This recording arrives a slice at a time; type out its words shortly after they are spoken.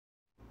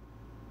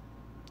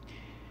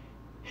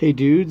Hey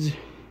dudes,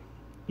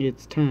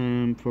 it's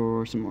time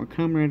for some more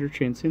Kamen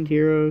Transcend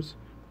Heroes.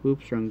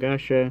 Oops, wrong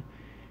Gasha.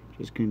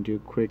 Just gonna do a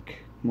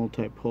quick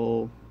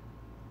multi-pull.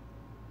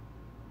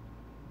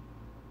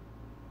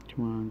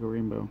 Come on, go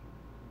rainbow.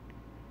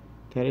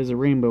 That is a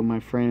rainbow, my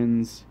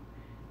friends.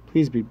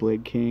 Please be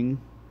Blade King.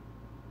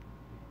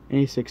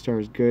 Any 6-star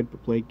is good,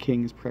 but Blade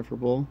King is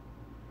preferable.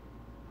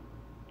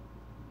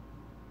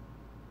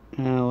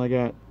 I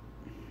got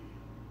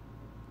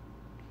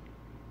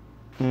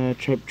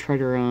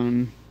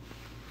Trideron,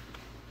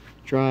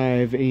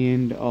 Drive,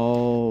 and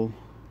all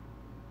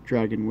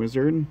Dragon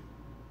Wizard.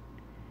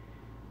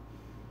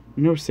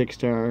 No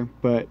 6-star,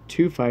 but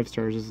 2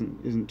 5-stars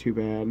isn't too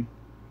bad.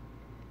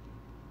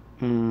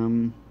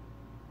 I'm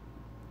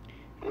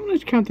gonna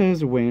count that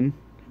as a win.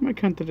 I might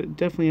count that it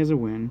definitely as a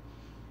win.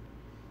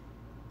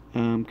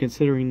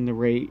 Considering the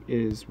rate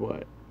is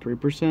what,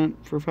 3%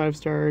 for 5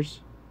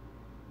 stars?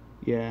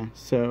 Yeah,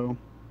 so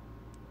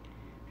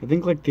I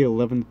think like the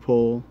 11th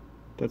pull,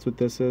 that's what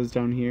this is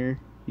down here.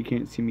 You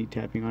can't see me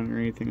tapping on it or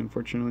anything,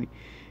 unfortunately.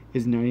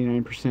 Is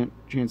 99%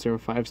 chance of a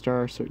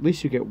 5-star, so at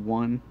least you get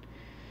one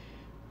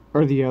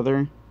or the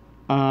other.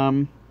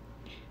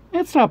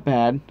 It's not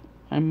bad.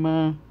 I'm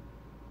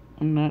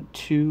not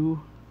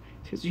too.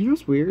 You know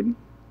what's weird?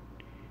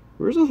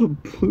 Where's all the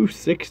blue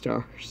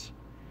 6-stars?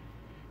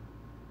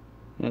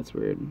 That's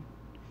weird.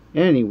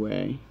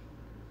 Anyway.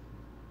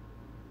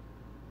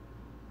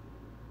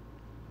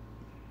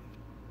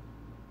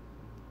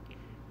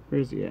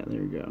 Where's he at?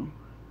 There we go.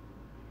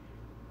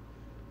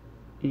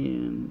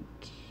 And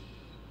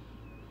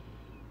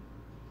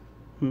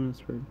oh,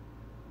 that's weird.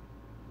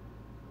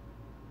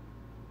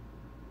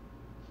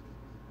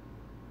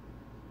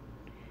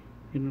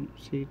 I don't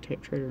see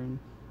type trader in.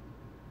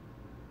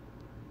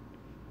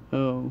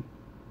 Oh.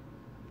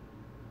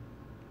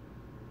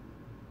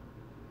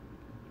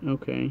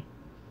 Okay.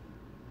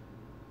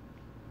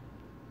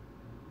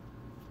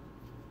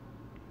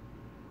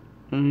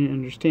 I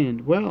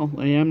understand. Well,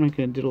 I'm not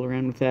going to diddle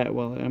around with that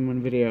while I'm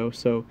on video,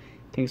 so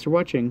thanks for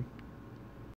watching.